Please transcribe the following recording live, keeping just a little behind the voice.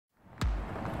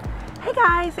Hey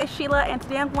guys, it's Sheila, and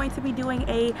today I'm going to be doing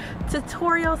a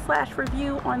tutorial slash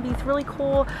review on these really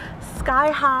cool sky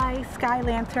high sky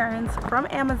lanterns from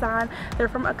Amazon. They're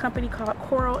from a company called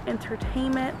Coral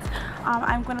Entertainment.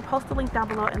 I'm going to post a link down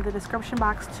below in the description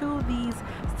box to these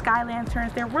sky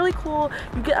lanterns. They're really cool.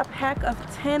 You get a pack of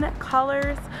 10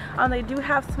 colors. They do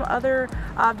have some other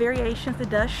variations. It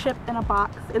does ship in a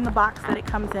box, in the box that it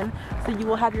comes in, so you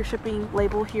will have your shipping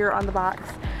label here on the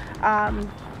box.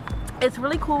 It's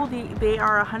really cool. They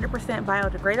are 100%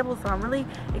 biodegradable, so I'm really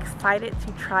excited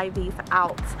to try these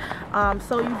out.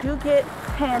 So you do get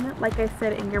 10, like I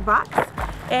said, in your box,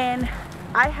 and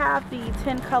I have the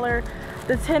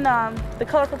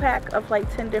colorful pack of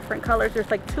like 10 different colors. There's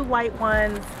like 2 white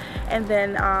ones, and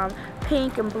then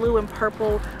pink and blue and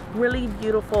purple. Really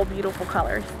beautiful, beautiful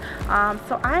colors.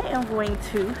 So I am going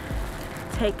to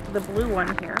take the blue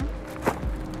one here.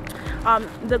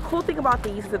 The cool thing about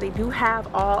these is that they do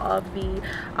have all of the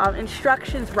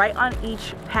instructions right on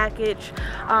each package,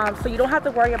 so you don't have to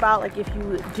worry about, like, if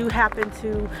you do happen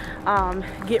to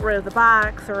get rid of the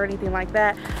box or anything like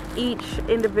that. Each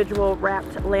individual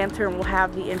wrapped lantern will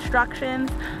have the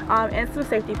instructions and some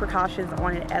safety precautions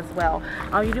on it as well.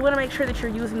 You do want to make sure that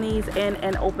you're using these in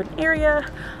an open area.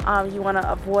 You want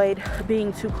to avoid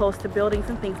being too close to buildings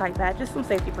and things like that, just some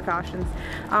safety precautions.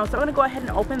 So I'm going to go ahead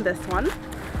and open this one.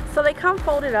 So they come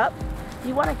folded up.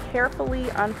 You want to carefully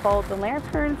unfold the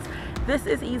lanterns. This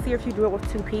is easier if you do it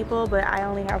with 2 people, but I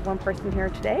only have 1 person here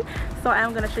today, so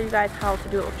I'm going to show you guys how to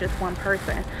do it with just 1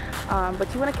 person.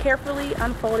 But you want to carefully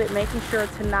unfold it, making sure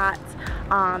to not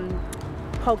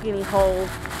poke any holes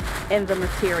in the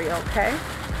material, okay?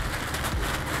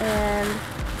 And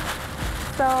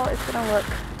so it's going to look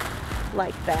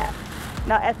like that.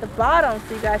 Now at the bottom,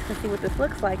 so you guys can see what this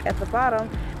looks like, at the bottom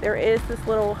there is this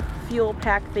little fuel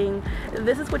pack thing.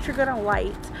 This is what you're going to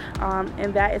light,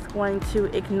 and that is going to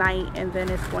ignite, and then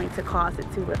it's going to cause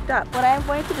it to lift up. What I'm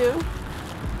going to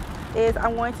do is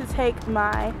I'm going to take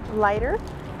my lighter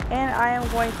and I am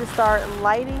going to start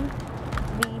lighting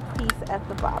the piece at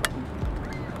the bottom.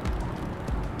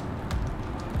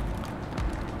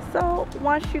 So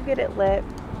once you get it lit,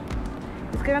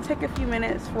 it's going to take a few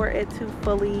minutes for it to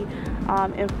fully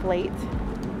inflate.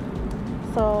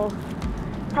 So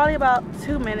probably about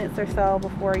 2 minutes or so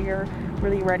before you're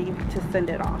really ready to send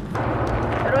it off.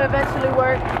 It'll eventually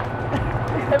work.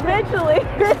 Eventually.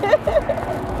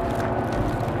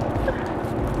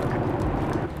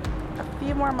 A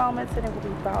few more moments and it will be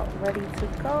about ready to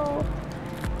go.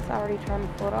 It's already trying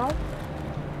to pull it off.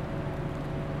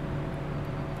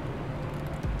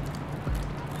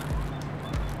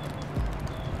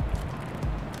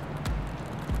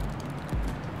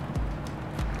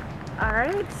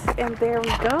 Alright, and there we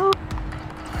go.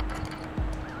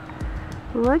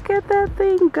 Look at that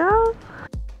thing go.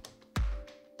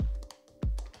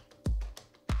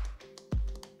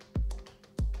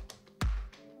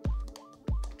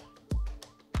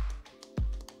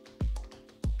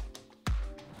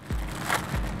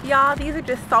 Y'all, these are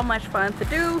just so much fun to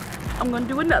do. I'm going to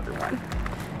do another one.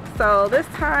 So this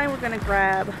time we're going to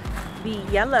grab the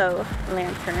yellow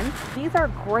lantern. These are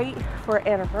great for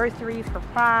anniversaries, for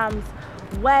proms,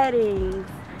 weddings,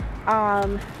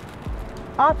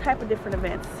 all type of different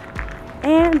events.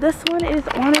 And this one is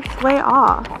on its way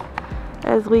off,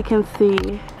 as we can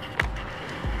see.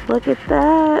 Look at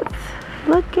that.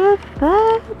 Look at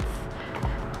that.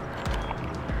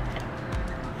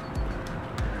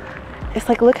 It's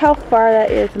like, look how far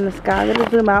that is in the sky. I'm gonna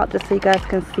zoom out just so you guys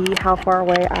can see how far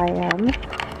away I am.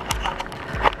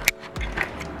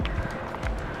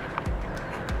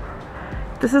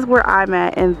 This is where I'm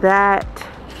at, and that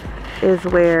is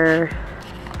where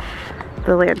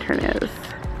the lantern is.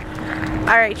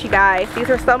 Alright, you guys, these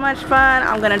are so much fun.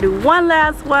 I'm gonna do one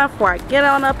last one before I get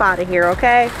on up out of here,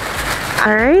 okay?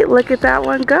 Alright, look at that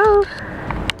one go.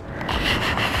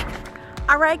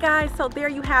 Alright guys, so there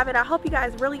you have it. I hope you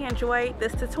guys really enjoyed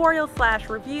this tutorial slash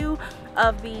review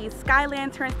of the sky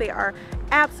lanterns. They are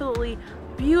absolutely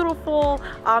beautiful.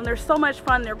 They're so much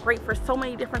fun. They're great for so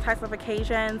many different types of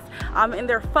occasions, and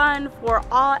they're fun for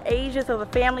all ages of the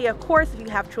family. Of course, if you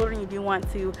have children, you do want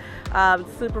to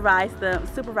supervise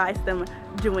them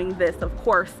doing this, of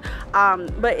course,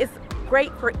 but it's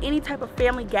great for any type of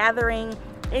family gathering,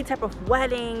 any type of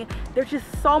wedding. They're just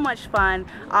so much fun.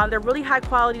 They're really high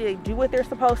quality. They do what they're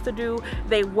supposed to do.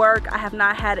 They work. I have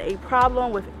not had a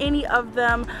problem with any of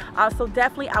them, so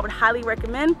definitely I would highly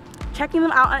recommend checking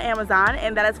them out on Amazon,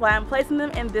 and that is why I'm placing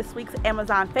them in this week's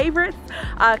Amazon favorites,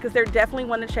 because they're definitely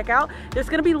one to check out. There's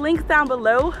going to be links down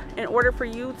below in order for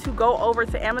you to go over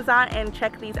to Amazon and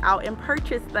check these out and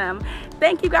purchase them.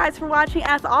 Thank you guys for watching.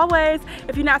 As always,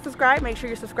 if you're not subscribed, make sure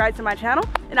you're subscribed to my channel,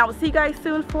 and I will see you guys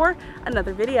soon for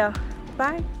another video.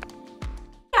 Bye.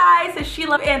 Hey guys, it's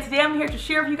Sheila, and today I'm here to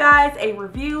share with you guys a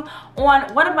review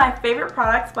on one of my favorite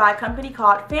products by a company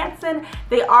called Fanson.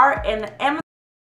 They are an Amazon